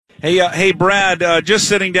Hey, Brad. Just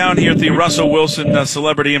sitting down here at the Russell Wilson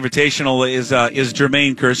Celebrity Invitational is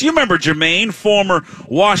Jermaine Kearse. You remember Jermaine, former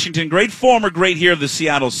Washington great, former great here of the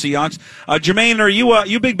Seattle Seahawks. Jermaine, are you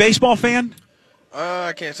a big baseball fan?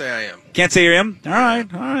 I can't say I am. Can't say you am. All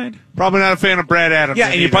right. Probably not a fan of Brad Adams. Yeah,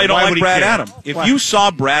 and you probably don't Why like would he Brad care? Adams. If you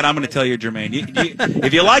saw Brad, I'm going to tell you, Jermaine.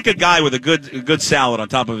 If you like a guy with a good salad on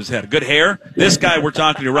top of his head, good hair, this guy we're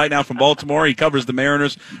talking to right now from Baltimore, he covers the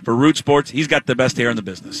Mariners for Root Sports. He's got the best hair in the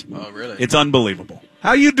business. Oh, really? It's unbelievable.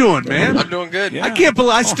 How you doing, man? I'm doing good. Yeah. I can't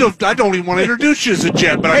believe I don't even want to introduce you as a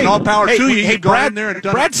Jet, but all power to you. Hey, You go in there and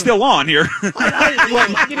done Brad's it. still on here.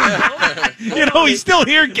 He's still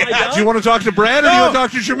here, Do Gas. you want to talk to Brad or do you want to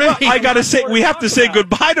talk to Jermaine? I gotta say, we have to say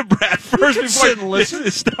goodbye to Brad first can sit and before listen. we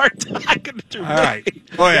start talking to Jermaine. All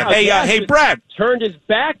right. Go ahead. Hey, Brad. Turned his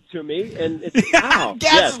back to me, and it's wow.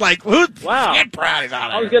 Gas Yes. is like, who? Wow. Get Brad is out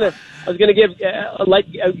I of was here. gonna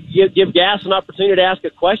give Gas an opportunity to ask a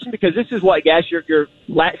question because this is what Gas your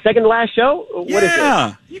second to last show. What is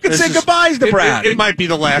Yeah, you can This say is- goodbyes to Brad. It might be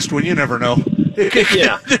the last one. You never know.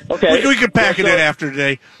 Yeah. Okay. We could pack it So- in after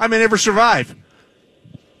today. I may never survive. it?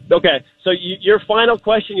 Okay, so your final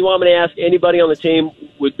question you want me to ask anybody on the team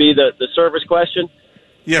would be the service question.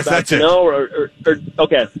 Yes, About that's to it. know or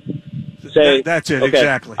okay. Say That's it, okay,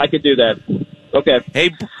 exactly. I could do that. Okay.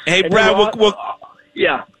 Hey, And Brad. then,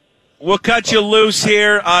 yeah. We'll cut you loose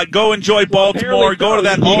here. Go enjoy Baltimore. Apparently Go to so.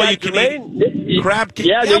 that You got all-you-can-eat crab cake.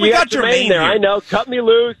 Yeah, we you got Jermaine Jermaine there. here. I know. Cut me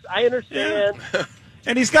loose. I understand.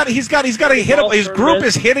 And he's got to hit up. His group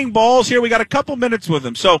is hitting balls here. We got a couple minutes with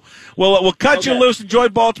him, so we'll cut you Okay. loose. Enjoy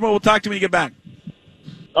Baltimore. We'll talk to you when you get back.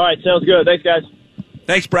 All right, sounds good. Thanks, guys.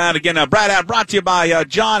 Thanks, Brad. Again, Brad out brought to you by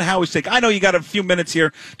John Howiesick. I know you got a few minutes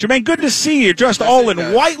here. Jermaine, good to see you. Dressed all in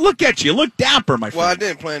guys. white. Look at you. Look dapper, my friend. Well, I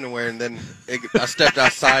didn't plan to wear it, and then I stepped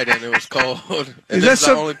outside, and it was cold. And that that's the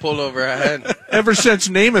some- only pullover I had. Ever since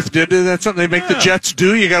Namath did it, that's something they make the Jets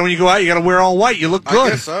do. When you go out, you got to wear all white. You look I good.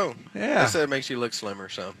 guess so. Yeah. They said it makes you look slimmer,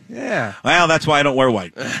 so. Yeah. Well, that's why I don't wear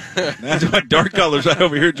white. That's why dark colors right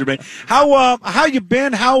over here, Jermaine. How you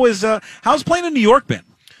been? How's playing in New York been?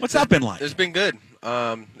 What's that been like? It's been good.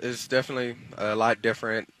 It's definitely a lot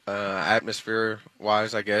different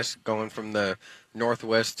atmosphere-wise, I guess, going from the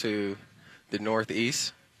northwest to the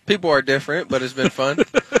northeast. People are different, but it's been fun.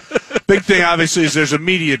 Big thing, obviously, is there's a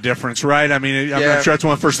media difference, right? I mean, I'm Yeah. not sure that's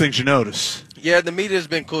one of the first things you notice. Yeah, the media's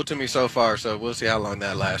been cool to me so far, so we'll see how long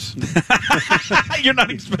that lasts. You're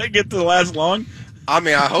not expecting it to last long? I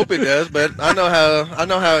mean, I hope it does, but I know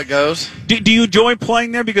how it goes. Do you enjoy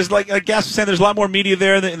playing there? Because, like Gas was saying, there's a lot more media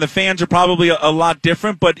there, and the fans are probably a lot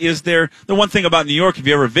different. But is there the one thing about New York? If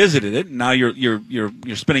you ever visited it, and now you're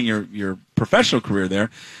spending your professional career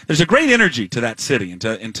there, there's a great energy to that city and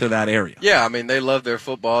to that area. Yeah, I mean, they love their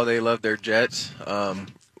football, they love their Jets.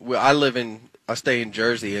 I stay in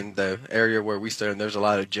Jersey, in the area where we stay, and there's a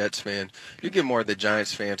lot of Jets fans. You get more of the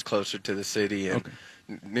Giants fans closer to the city and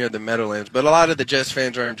near the Meadowlands, but a lot of the Jets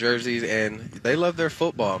fans are in Jersey, and they love their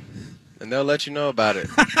football, and they'll let you know about it.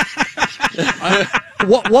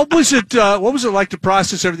 What was it? What was it like to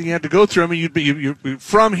process everything you had to go through? I mean, you're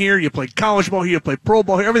from here. You played college ball here. You played pro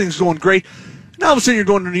ball here. Everything's going great. Now all of a sudden you're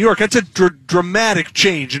going to New York. That's a dramatic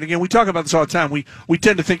change. And again, we talk about this all the time. We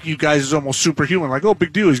tend to think you guys is almost superhuman. Like, oh,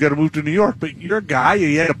 big deal. He's got to move to New York. But you're a guy.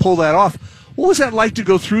 You had to pull that off. What was that like to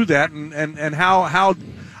go through that? And how I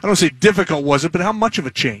don't want to say difficult was it, but how much of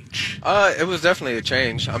a change? It was definitely a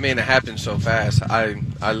change. I mean, it happened so fast. I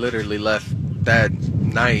literally left that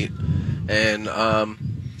night, and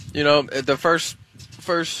the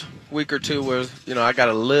first week or two was, I got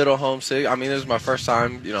a little homesick. I mean, this was my first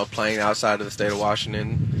time, playing outside of the state of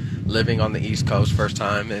Washington, living on the East Coast first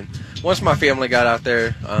time. And once my family got out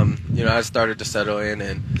there, I started to settle in,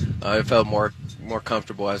 and it felt more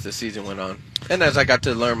comfortable as the season went on. And as I got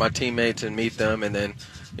to learn my teammates and meet them, and then,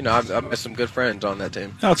 I met some good friends on that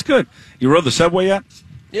team. Oh, it's good. You rode the subway yet?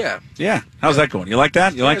 Yeah. Yeah. How's that going? You like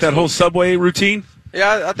that? You like it's that whole cool. subway routine?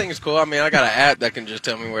 Yeah, I think it's cool. I mean, I got an app that can just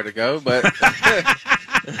tell me where to go, but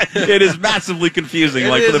It is massively confusing, it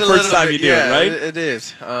like for is the a first little time bit- you do yeah, it, right? It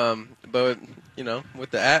is. But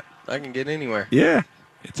with the app, I can get anywhere. Yeah.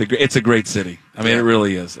 It's a great city. I mean, Yeah. it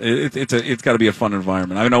really is. It's got to be a fun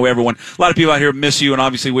environment. I know a lot of people out here miss you and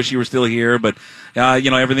obviously wish you were still here, but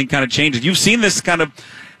everything kind of changes. You've seen this kind of,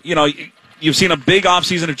 you've seen a big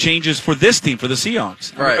offseason of changes for this team, for the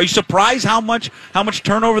Seahawks. Right. Are you surprised how much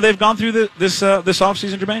turnover they've gone through this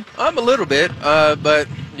offseason, Jermaine? I'm a little bit, but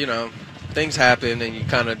things happen, and you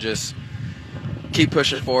kind of just keep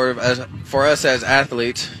pushing forward. For us as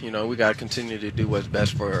athletes, we got to continue to do what's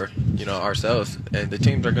best for ourselves, and the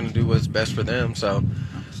teams are going to do what's best for them. So,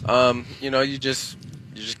 you just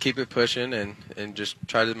just keep it pushing and just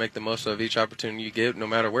try to make the most of each opportunity you get, no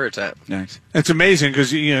matter where it's at. Nice. It's amazing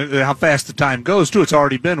because you know how fast the time goes too. It's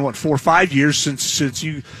already been 4 or 5 years since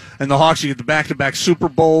you and the Hawks, you get the back-to-back Super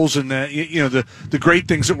Bowls and the great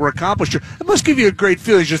things that were accomplished here. It must give you a great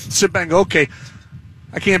feeling just to sit back and go, okay,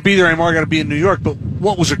 I can't be there anymore. I got to be in New York. But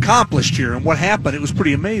what was accomplished here and what happened, it was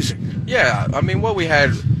pretty amazing. Yeah, I mean, what we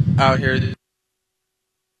had out here,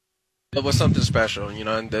 it was something special,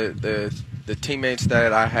 and the teammates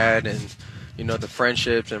that I had and, the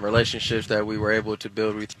friendships and relationships that we were able to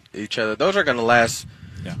build with each other, those are going to last,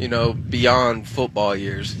 beyond football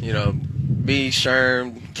years. Me,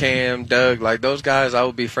 Sherm, Cam, Doug, like those guys I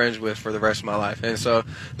will be friends with for the rest of my life. And so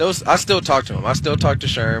I still talk to them. I still talk to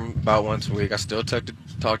Sherm about once a week. I still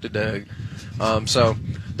talk to Doug. So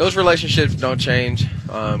those relationships don't change.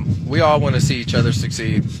 We all want to see each other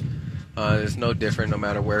succeed. It's no different no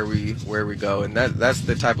matter where we go, and that's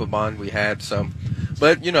the type of bond we had. So,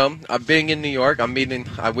 but being in New York,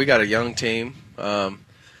 we got a young team, and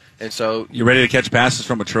so you ready to catch passes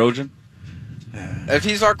from a Trojan? If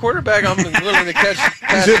he's our quarterback, I'm willing to catch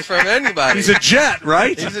passes from anybody. He's a Jet,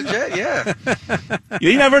 right? He's a Jet, yeah.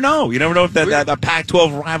 You never know. You never know if that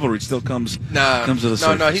Pac-12 rivalry still comes to the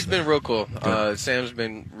surface. No, he's been real cool. Sam's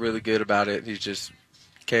been really good about it. He just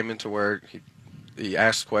came into work. He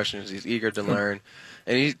asks questions. He's eager to learn.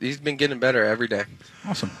 And he's been getting better every day.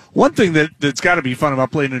 Awesome. One thing that's got to be fun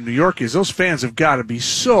about playing in New York is those fans have got to be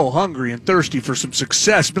so hungry and thirsty for some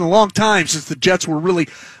success. It's been a long time since the Jets were really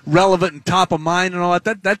relevant and top of mind and all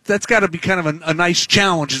that. That's got to be kind of a nice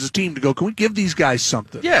challenge as a team to go, can we give these guys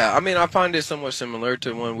something? Yeah, I mean, I find it somewhat similar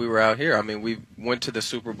to when we were out here. I mean, we went to the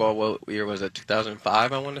Super Bowl, what year was it,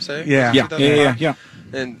 2005, I want to say? Yeah.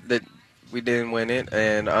 And that we didn't win it.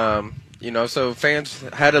 And, so fans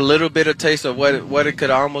had a little bit of taste of what it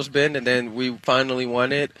could almost been, and then we finally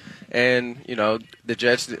won it. And the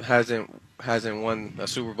Jets hasn't won a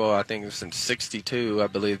Super Bowl, I think, since '62, I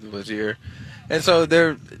believe it was the year. And so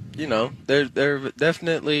they're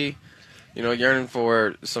definitely yearning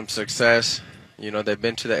for some success. They've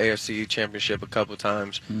been to the AFC Championship a couple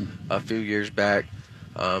times a few years back,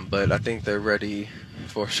 but I think they're ready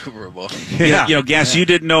for a Super Bowl. Gas, you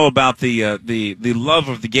didn't know about the love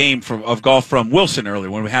of the game of golf from Wilson earlier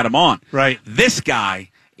when we had him on. Right. This guy,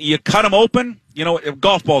 you cut him open,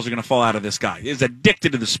 golf balls are going to fall out of this guy. He's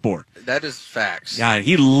addicted to the sport. That is facts. Yeah,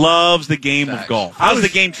 he loves the game of golf. How's the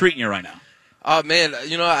game treating you right now? Oh, man,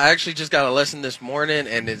 I actually just got a lesson this morning,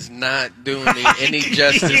 and it's not doing me any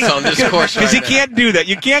justice on this course right now. Because you can't do that.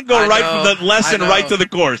 You can't go from the lesson right to the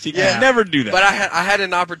course. You can never do that. But I had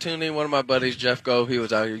an opportunity. One of my buddies, Jeff Gove, he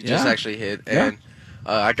was out here, just actually hit. And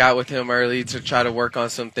I got with him early to try to work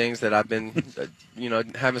on some things that I've been,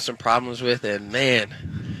 having some problems with. And, man,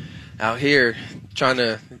 out here trying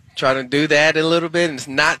to do that a little bit and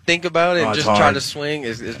not think about it and just try to swing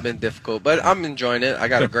it's been difficult. But I'm enjoying it. I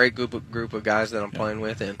got a great group of guys that I'm playing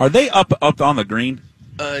with. And are they up on the green?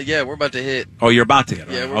 Yeah, we're about to hit. Oh, you're about to hit.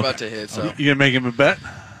 Yeah, we're about to hit. So you gonna make him a bet?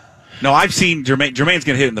 No, I've seen Jermaine. Jermaine's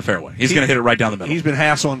gonna hit it in the fairway. He's gonna hit it right down the middle. He's been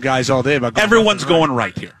hassling guys all day about. Everyone's going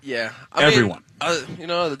right here. Yeah, everyone.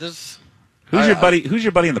 This. Who's your buddy? Who's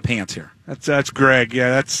your buddy in the pants here? That's Greg. Yeah,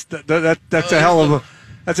 that's a hell of a.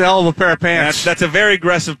 That's a hell of a pair of pants. That's a very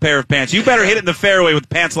aggressive pair of pants. You better hit it in the fairway with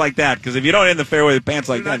pants like that, because if you don't hit in the fairway with pants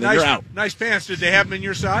like that, then you're out. Nice pants. Did they have them in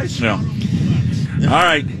your size? No. All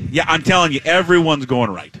right. Yeah, I'm telling you, everyone's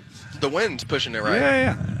going right. The wind's pushing it right.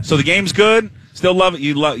 Yeah. So the game's good. Still love it.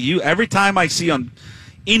 You every time I see on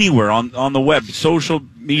anywhere on the web, social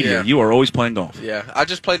media, you are always playing golf. Yeah. I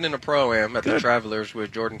just played in a pro-am at the Travelers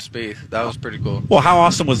with Jordan Spieth. That was pretty cool. Well, how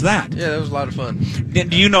awesome was that? Yeah, that was a lot of fun.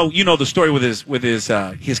 Do you know the story with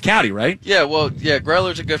his caddy, right? Yeah,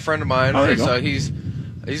 Greller's a good friend of mine, so he's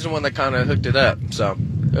the one that kind of hooked it up. So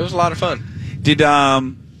it was a lot of fun. Did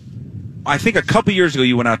I think a couple years ago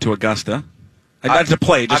you went out to Augusta? Not to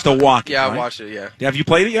play, just to walk. Yeah, right? I watched it. Yeah. Have you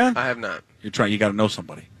played it yet? I have not. You're trying. You got to know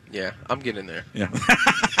somebody. Yeah, I'm getting there. Yeah. I'm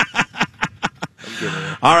getting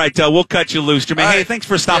there. All right, we'll cut you loose, Jermaine. Right. Hey, thanks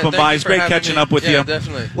for stopping by. It's great catching up with you. Yeah,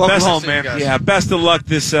 definitely. Welcome home, man. Yeah, best of luck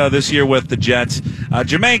this year with the Jets.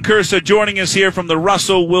 Jermaine Kearse joining us here from the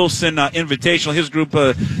Russell Wilson Invitational. His group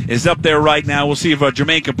is up there right now. We'll see if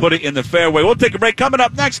Jermaine can put it in the fairway. We'll take a break. Coming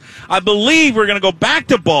up next, I believe we're going to go back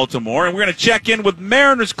to Baltimore, and we're going to check in with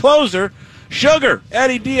Mariners closer, Sugar.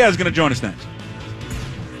 Eddie Diaz is going to join us next.